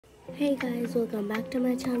Hey guys, welcome back to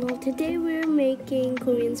my channel. Today we're making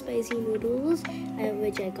Korean spicy noodles,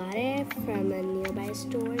 which I got it from a nearby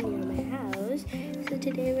store near my house. So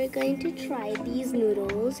today we're going to try these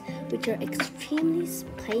noodles, which are extremely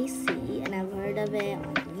spicy, and I've heard of it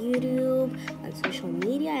on YouTube, on social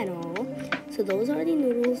media and all. So those are the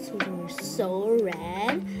noodles. Those are so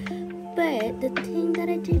red. But the thing that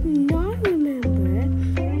I did not remember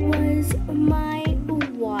was my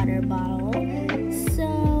water bottle.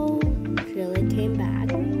 So really came back.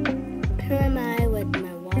 Here am I with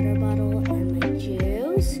my water bottle and my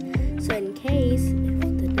juice. So in case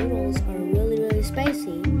if the noodles are really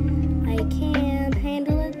spicy, I can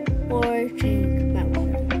handle it or drink my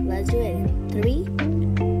water. Let's do it in 3,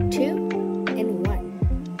 2, and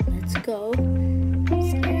 1. Let's go. I'm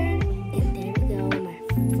scared. And there we go, my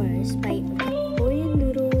first bite of the Korean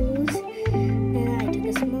noodles. And I took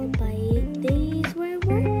a small bite. These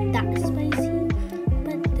weren't that spicy.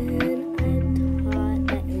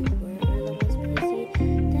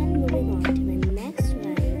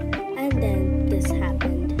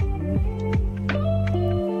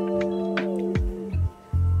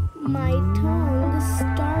 My tongue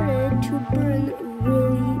started to burn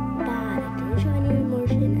really bad. I didn't show any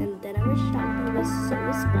emotion, and then I was shocked it was so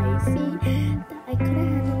spicy.